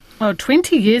Well,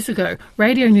 20 years ago,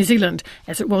 Radio New Zealand,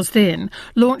 as it was then,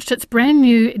 launched its brand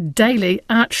new daily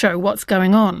art show, What's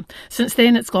Going On. Since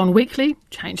then, it's gone weekly,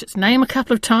 changed its name a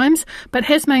couple of times, but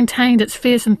has maintained its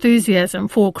fierce enthusiasm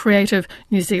for creative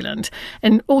New Zealand.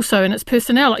 And also in its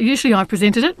personnel. Usually I've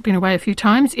presented it, been away a few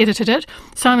times, edited it.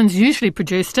 Simon's usually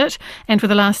produced it, and for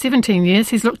the last 17 years,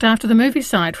 he's looked after the movie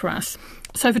side for us.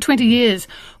 So for 20 years,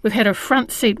 we've had a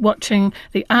front seat watching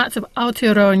the arts of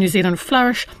Aotearoa New Zealand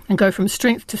flourish and go from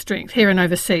strength to strength here and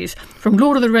overseas. From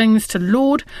Lord of the Rings to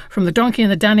Lord, from The Donkey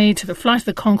and the Dunny to The Flight of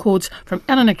the Conchords, from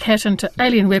Eleanor Catton to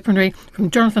Alien Weaponry,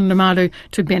 from Jonathan Namalu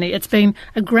to Benny. It's been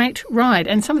a great ride,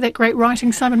 and some of that great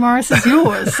writing, Simon Morris, is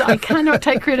yours. I cannot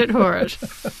take credit for it.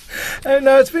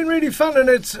 No, it's been really fun, and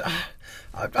it's...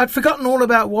 I'd forgotten all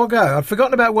about Wagga. I'd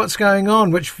forgotten about What's Going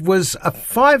On, which was a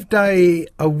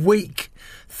 5-day-a-week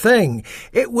thing.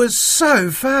 It was so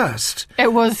fast.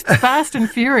 It was fast and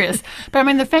furious. But I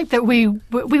mean, the fact that we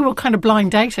were kind of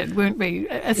blind dated, weren't we?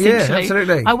 Essentially. Yeah,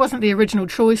 absolutely. I wasn't the original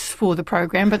choice for the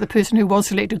program, but the person who was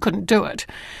selected couldn't do it.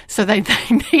 So they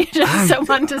needed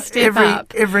someone to step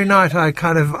up. Every night I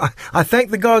thank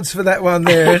the gods for that one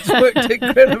there. It's worked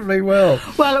incredibly well.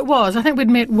 Well, it was. I think we'd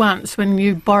met once when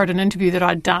you borrowed an interview that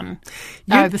I'd done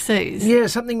overseas. Yeah,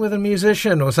 something with a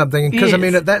musician or something. Because, yes. I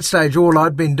mean, at that stage, all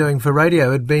I'd been doing for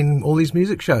radio had been all these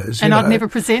music shows. And I'd never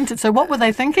presented. So what were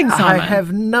they thinking, Simon? I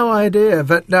have no idea.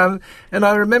 But and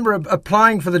I remember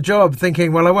applying for the job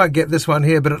thinking, well, I won't get this one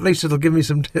here, but at least it'll give me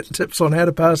some tips on how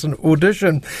to pass an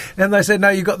audition. And they said, no,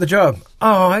 you got the job.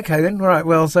 Oh, okay then. All right,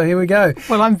 well, so here we go.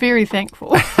 Well, I'm very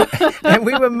thankful. And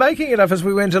we were making it up as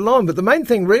we went along. But the main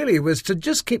thing really was to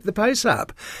just keep the pace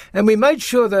up. And we made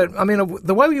sure that, I mean,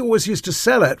 the way we always used to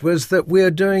sell it was that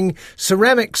we're doing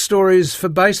ceramic stories for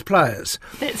bass players.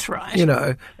 That's right. You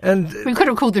know, and we could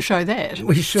have called the show that.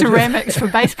 We should Ceramics for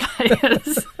bass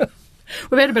players.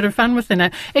 We've had a bit of fun with it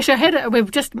now. Actually, we've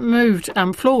just moved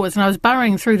floors, and I was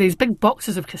burrowing through these big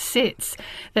boxes of cassettes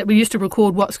that we used to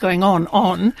record What's Going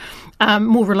On,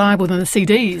 more reliable than the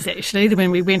CDs, actually,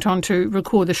 when we went on to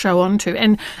record the show onto,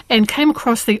 and came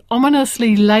across the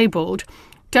ominously labelled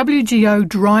WGO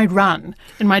Dry Run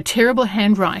in my terrible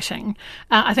handwriting.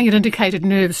 I think it indicated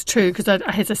nerves too, because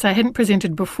as I say, I hadn't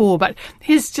presented before, but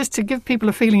here's just to give people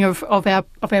a feeling of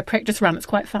our practice run. It's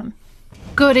quite fun.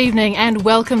 Good evening and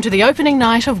welcome to the opening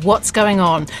night of What's Going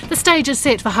On. The stage is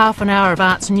set for half an hour of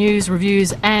arts news,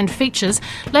 reviews and features.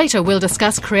 Later we'll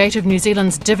discuss Creative New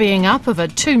Zealand's divvying up of a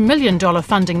 $2 million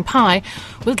funding pie.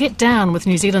 We'll get down with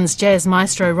New Zealand's jazz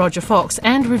maestro Roger Fox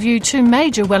and review 2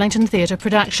 major Wellington theatre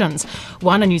productions.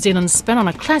 One a New Zealand spin on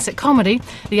a classic comedy,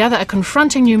 the other a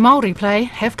confronting new Māori play,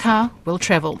 Have Car, Will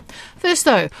Travel. First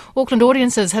though, Auckland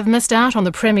audiences have missed out on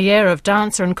the premiere of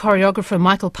dancer and choreographer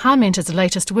Michael Parmenter's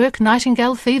latest work,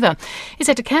 Nightingale Fever. He's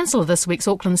had to cancel this week's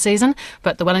Auckland season,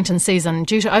 but the Wellington season,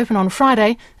 due to open on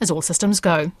Friday, as all systems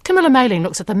go. Camilla Mailing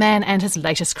looks at the man and his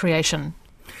latest creation.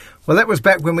 Well, that was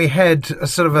back when we had a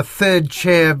sort of a third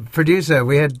chair producer.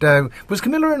 We had was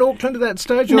Camilla in Auckland at that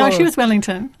stage? No, she was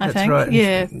Wellington, I think. That's right.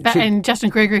 Yeah, and Justin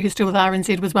Gregory, who's still with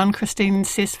RNZ, was one. Christine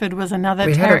Cessford was another.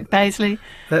 Tarek Baisley.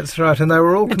 That's right, and they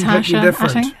were all Natasha, completely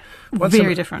different. I think.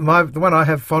 Very different. The one I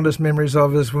have fondest memories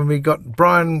of is when we got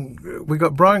Brian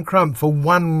Crump for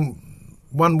one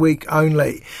week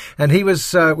only, and he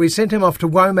was we sent him off to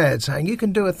WOMAD saying, you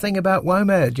can do a thing about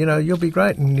WOMAD, you know, you'll be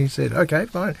great. And he said, okay,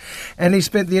 fine. And he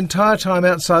spent the entire time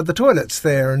outside the toilets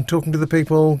there and talking to the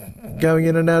people going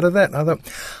in and out of that. And I thought,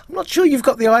 I'm not sure you've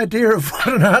got the idea of what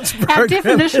an arts program Our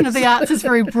definition is. of the arts is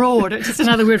very broad. It's just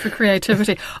another word for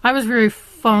creativity. I was very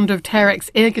fond of Tarek's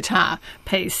air guitar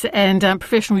piece and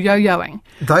professional yo-yoing.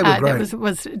 They were great. That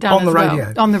was done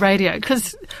on the radio,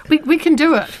 because we can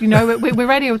do it. You know, we're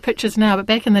radio with pictures now, but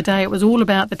back in the day it was all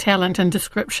about the talent and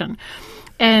description.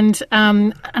 And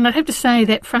I'd have to say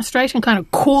that frustrating kind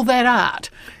of call that art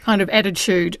kind of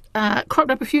attitude cropped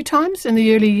up a few times in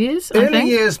the early years, I think.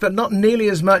 Years, but not nearly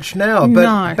as much now.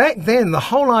 But back then, the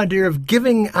whole idea of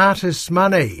giving artists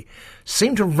money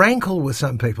seemed to rankle with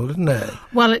some people, didn't it?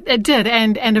 Well, it did,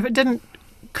 and if it didn't,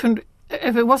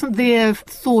 if it wasn't their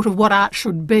thought of what art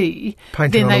should be,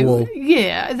 painting on a wall.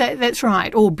 Yeah, that's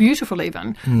right, or beautiful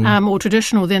even, or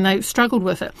traditional, then they struggled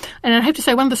with it. And I have to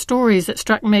say, one of the stories that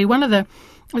struck me, it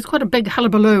was quite a big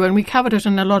hullabaloo, and we covered it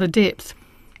in a lot of depth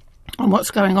on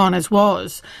What's Going On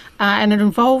and it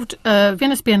involved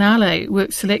Venice Biennale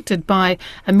work selected by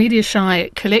a Media Shy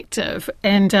collective,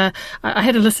 and I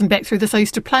had to listen back through this. I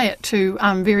used to play it to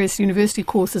various university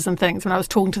courses and things when I was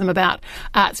talking to them about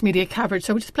arts media coverage,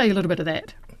 so we'll just play a little bit of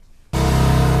that.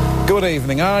 Good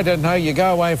evening. I don't know, you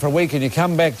go away for a week and you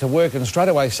come back to work and straight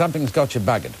away something's got you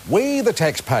buggered. We, the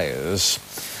taxpayers,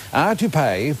 are to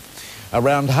pay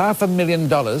around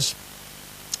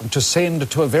 $500,000 to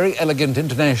send to a very elegant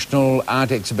international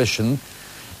art exhibition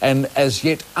and as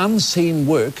yet unseen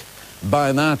work by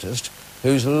an artist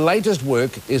whose latest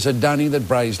work is a dunny that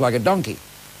brays like a donkey.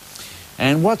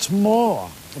 And what's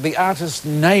more, the artist's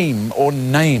name or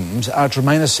names are to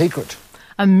remain a secret.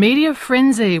 A media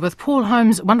frenzy with Paul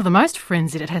Holmes, one of the most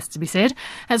frenzied, it has to be said,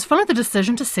 has followed the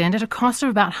decision to send at a cost of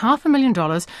about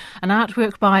 $500,000 an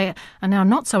artwork by a now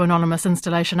not-so-anonymous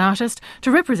installation artist to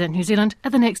represent New Zealand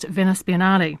at the next Venice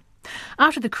Biennale.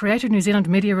 After the Creative New Zealand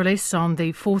media release on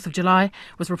the 4th of July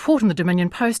was reported in the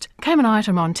Dominion Post, came an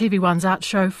item on TV1's art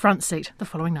show Front Seat the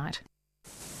following night.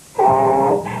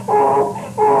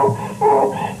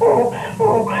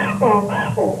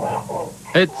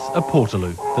 It's a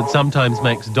portaloo that sometimes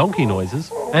makes donkey noises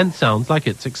and sounds like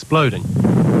it's exploding.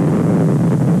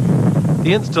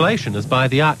 The installation is by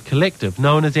the art collective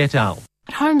known as Et al.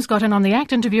 Holmes got in on the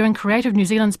act interviewing Creative New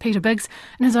Zealand's Peter Biggs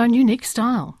in his own unique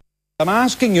style. I'm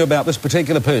asking you about this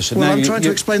particular person. Well, now, I'm trying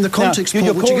to explain the context,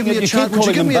 Paul. Would you give me a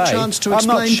chance to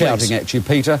explain, I'm not shouting please? At you,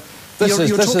 Peter.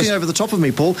 You're talking over the top of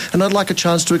me, Paul, and I'd like a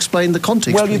chance to explain the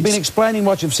context, Well, please. you've been explaining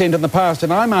what you've sent in the past,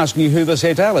 and I'm asking you who this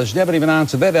et al is. You haven't even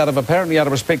answered that, out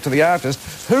of respect to the artist,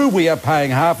 who we are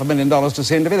paying $500,000 to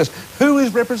send to Venice. Who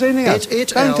is representing us?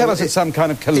 Don't tell us it's some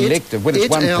kind of collective when it's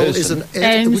one person.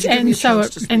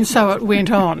 And so it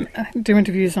went on. I don't do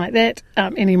interviews like that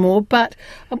anymore, but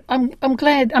I'm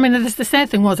glad. I mean, the sad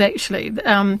thing was actually we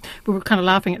were kind of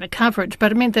laughing at the coverage,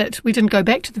 but it meant that we didn't go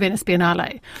back to the Venice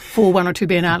Biennale for one or two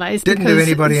Biennales. Didn't do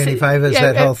anybody any favours,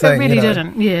 that whole thing. It really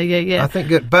didn't. Yeah. I think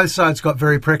that both sides got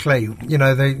very prickly.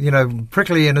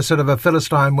 Prickly in a sort of a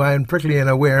Philistine way, and prickly in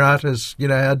a "where artists,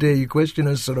 how dare you question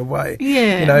us" sort of way.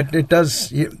 Yeah. It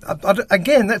does.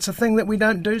 Again, that's a thing that we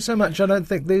don't do so much, I don't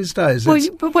think, these days. Well,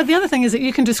 but the other thing is that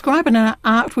you can describe an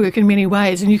artwork in many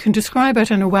ways, and you can describe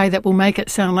it in a way that will make it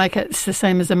sound like it's the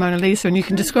same as the Mona Lisa, and you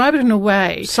can describe it in a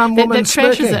way that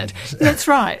trashes it. That's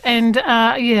right. And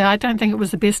I don't think it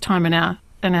was the best time in our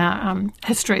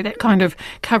history, that kind of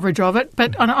coverage of it.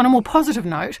 But on a more positive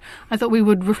note, I thought we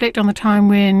would reflect on the time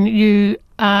when you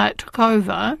took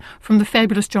over from the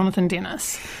fabulous Jonathan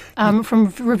Dennis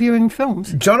from reviewing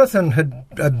films. Jonathan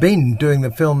had been doing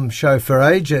the film show for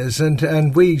ages,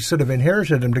 and we sort of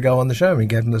inherited him to go on the show. We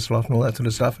gave him the slot and all that sort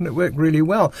of stuff, and it worked really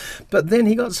well. But then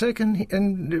he got sick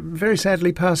and very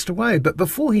sadly passed away. But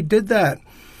before he did that,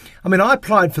 I mean, I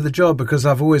applied for the job because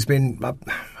I've always been... I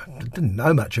didn't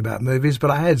know much about movies,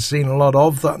 but I had seen a lot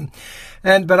of them.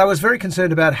 But I was very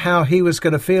concerned about how he was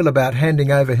going to feel about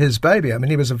handing over his baby. I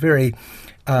mean, he was a very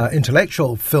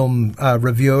intellectual film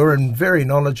reviewer and very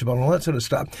knowledgeable and all that sort of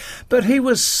stuff. But he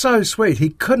was so sweet. He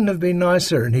couldn't have been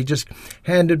nicer, and he just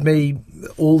handed me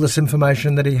all this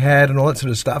information that he had and all that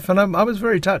sort of stuff, and I was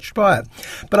very touched by it.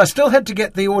 But I still had to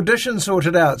get the audition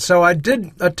sorted out, so I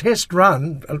did a test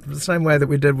run, the same way that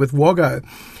we did with Woggo.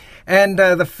 And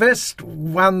the first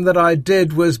one that I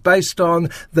did was based on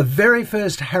the very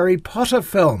first Harry Potter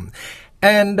film.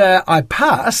 And I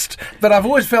passed, but I've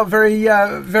always felt very,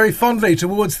 very fondly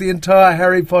towards the entire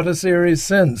Harry Potter series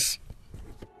since.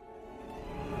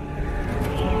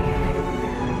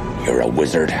 You're a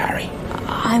wizard, Harry.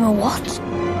 I'm a what?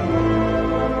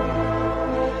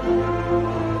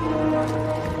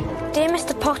 Dear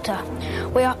Mr. Potter,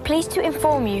 we are pleased to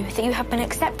inform you that you have been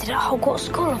accepted at Hogwarts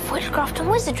School of Witchcraft and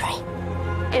Wizardry.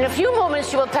 In a few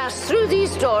moments, you will pass through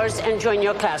these doors and join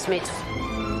your classmates.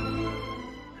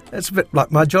 It's a bit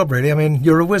like my job, really. I mean,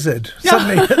 you're a wizard.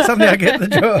 Suddenly I get the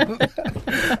job.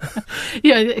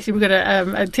 Actually, we got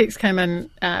a text came in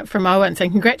from Owen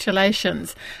saying,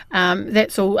 congratulations.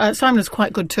 That's all. Simon is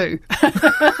quite good too.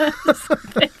 So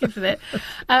thank you for that.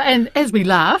 And as we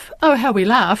laugh, how we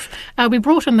laugh, we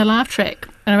brought in the laugh track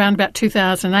in around about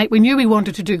 2008. We knew we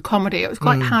wanted to do comedy. It was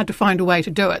quite hard to find a way to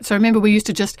do it. So remember, we used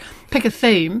to just pick a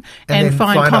theme and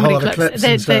find comedy clips.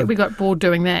 We got bored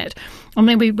doing that. And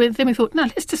then we thought, no,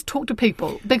 let's just talk to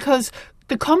people, because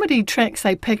the comedy tracks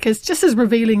they pick is just as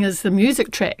revealing as the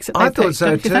music tracks that they pick. I thought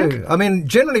so too. I mean,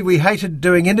 generally we hated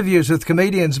doing interviews with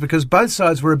comedians because both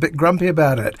sides were a bit grumpy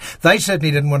about it. They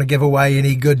certainly didn't want to give away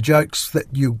any good jokes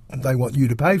that they want you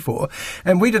to pay for.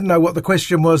 And we didn't know what the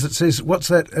question was that says, what's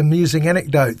that amusing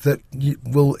anecdote that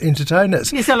will entertain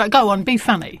us? Yeah, so like, go on, be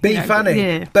funny. Be funny.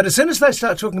 Yeah. But as soon as they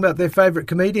start talking about their favourite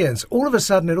comedians, all of a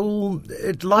sudden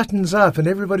it lightens up and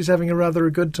everybody's having a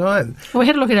good time. Well, we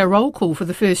had a look at our roll call for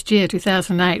the first year,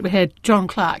 2008. We had John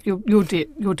Clark, your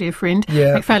dear friend,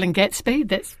 yeah. McPhailin Gatsby,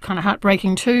 that's kind of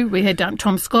heartbreaking too. We had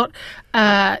Tom Scott,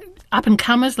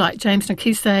 up-and-comers like James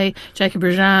Nakise, Jacob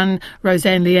Rajan,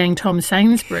 Roseanne Liang, Tom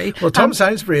Sainsbury. Well, Tom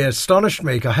Sainsbury astonished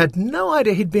me. I had no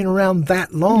idea he'd been around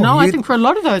that long. No, I think for a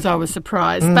lot of those I was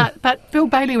surprised. But Bill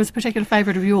Bailey was a particular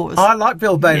favourite of yours. I like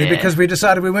Bill Bailey because we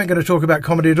decided we weren't going to talk about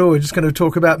comedy at all. We're just going to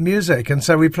talk about music. And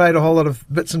so we played a whole lot of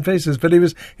bits and pieces. But he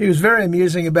was very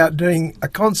amusing about doing a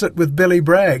concert with Billy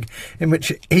Bragg in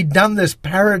which he'd done this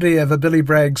parody of a Billy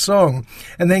Bragg song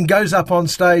and then goes up on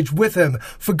stage with him,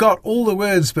 forgot all the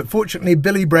words, but fortunately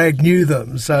Billy Bragg knew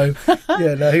them. So,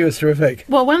 he was terrific.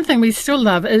 Well, one thing we still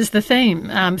love is the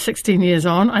theme, 16 years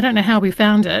on. I don't know how we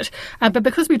found it, but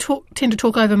because we tend to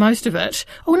talk over most of it.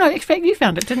 Oh, no, in fact, you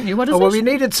found it, didn't you? What is it? Well, we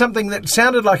needed something that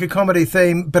sounded like a comedy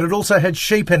theme, but it also had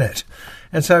sheep in it.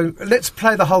 And so let's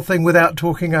play the whole thing without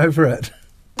talking over it.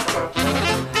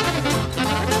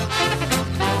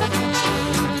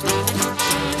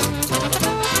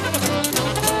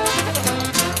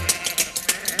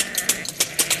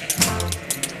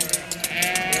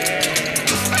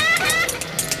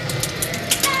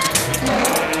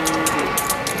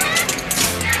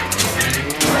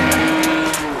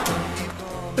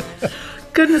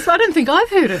 Goodness, I don't think I've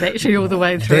heard it actually all the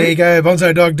way through. There you go,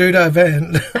 Bonzo Dog Doodah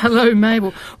Van. Hello,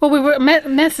 Mabel. Well,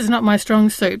 maths is not my strong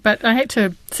suit, but I had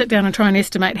to sit down and try and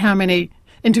estimate how many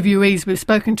interviewees we've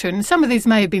spoken to, and some of these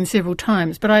may have been several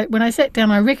times, but when I sat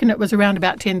down, I reckon it was around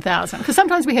about 10,000, because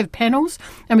sometimes we have panels,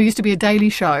 and we used to be a daily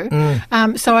show,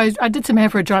 so I did some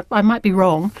average. I might be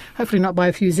wrong, hopefully not by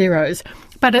a few zeros,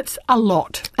 but it's a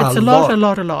lot. It's a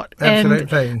lot.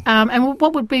 Absolutely. And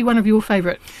what would be one of your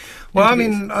favourite? Well, I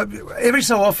mean, every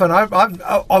so often, I've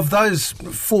of those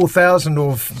 4,000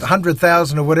 or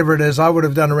 100,000 or whatever it is, I would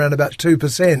have done around about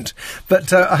 2%.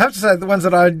 But I have to say, the ones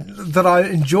that I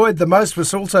enjoyed the most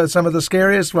was also some of the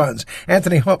scariest ones.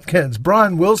 Anthony Hopkins,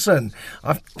 Brian Wilson.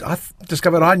 I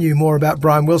discovered I knew more about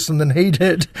Brian Wilson than he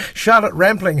did. Charlotte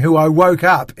Rampling, who I woke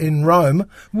up in Rome.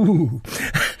 Woo.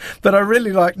 But I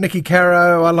really liked Nicky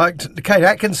Caro. I liked Kate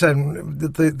Atkinson,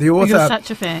 the author. You're such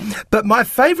a fan. But my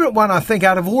favourite one, I think,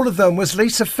 out of all of them was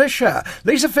Lisa Fisher.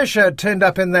 Lisa Fisher turned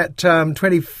up in that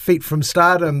 20 Feet from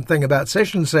Stardom thing about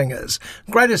session singers.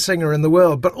 Greatest singer in the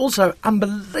world, but also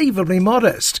unbelievably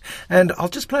modest. And I'll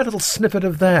just play a little snippet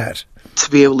of that. To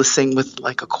be able to sing with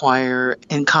like a choir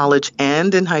in college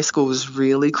and in high school was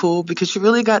really cool because you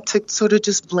really got to sort of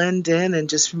just blend in and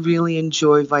just really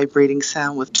enjoy vibrating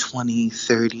sound with 20,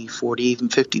 30, 40, even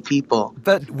 50 people.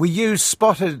 But were you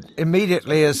spotted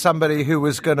immediately as somebody who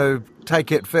was going to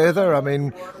take it further? I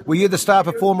mean, were you the star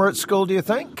performer at school, do you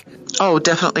think? Oh,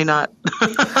 definitely not.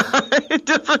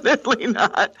 Definitely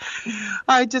not.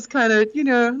 I just kind of,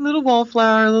 little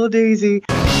wallflower, little daisy.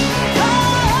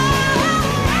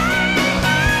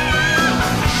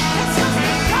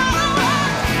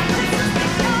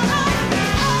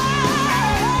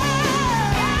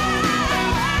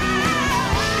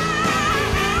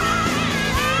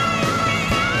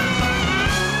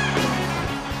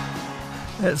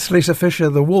 It's Lisa Fisher,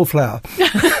 the wallflower.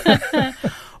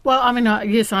 Well, I mean,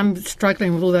 yes, I'm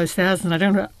struggling with all those thousands. I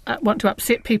don't want to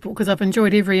upset people because I've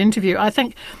enjoyed every interview. I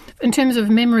think in terms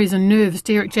of memories and nerves,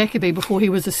 Derek Jacobi, before he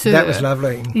was a Sir. That was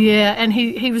lovely. Yeah, and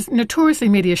he was notoriously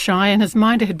media shy, and his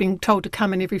minder had been told to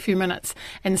come in every few minutes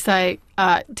and say,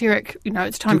 Derek,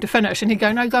 it's time to finish. And he'd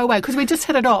go, no, go away, because we just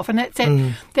hit it off. And that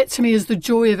to me is the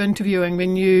joy of interviewing,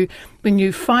 when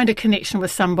you find a connection with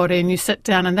somebody and you sit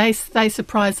down and they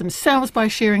surprise themselves by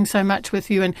sharing so much with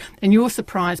you, and you're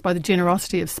surprised by the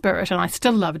generosity of spirit. And I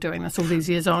still love doing this all these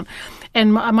years on.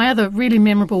 And my other really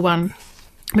memorable one,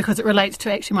 because it relates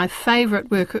to actually my favourite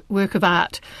work of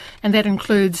art, and that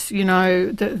includes,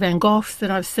 the Van Goghs that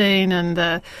I've seen and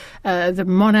the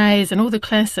Monets and all the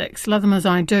classics, love them as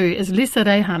I do, is Lisa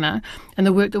Rehana, and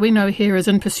the work that we know here is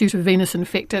In Pursuit of Venus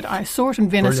Infected. I saw it in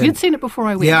Venice. Brilliant. You'd seen it before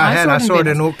I went. Yeah, I had. I saw it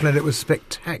in in Auckland. It was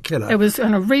spectacular. It was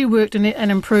reworked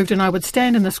and improved, and I would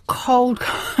stand in this cold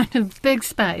kind of big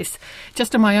space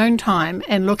just in my own time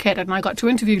and look at it. And I got to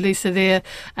interview Lisa there,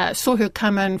 saw her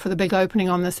come in for the big opening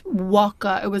on this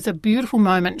waka. It was a beautiful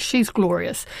moment. She's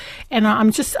glorious. And I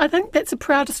think that's the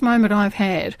proudest moment I've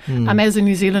had as a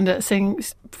New Zealander, seeing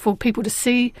for people to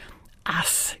see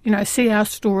us, see our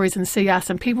stories and see us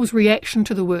and people's reaction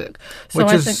to the work. So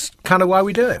Which is kind of why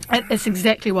we do it. It's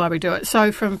exactly why we do it.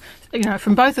 So from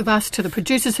both of us to the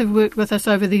producers who've worked with us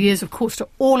over the years, of course, to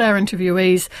all our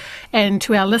interviewees, and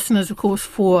to our listeners, of course,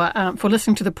 for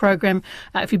listening to the program.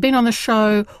 If you've been on the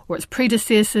show or its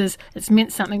predecessors, it's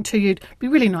meant something to you. It'd be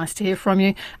really nice to hear from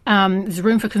you. There's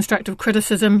room for constructive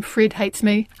criticism. Fred hates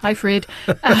me. Hi, Fred.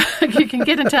 You can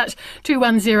get in touch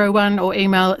 2101 or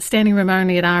email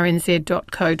standingroomonly@rnz.co.nz.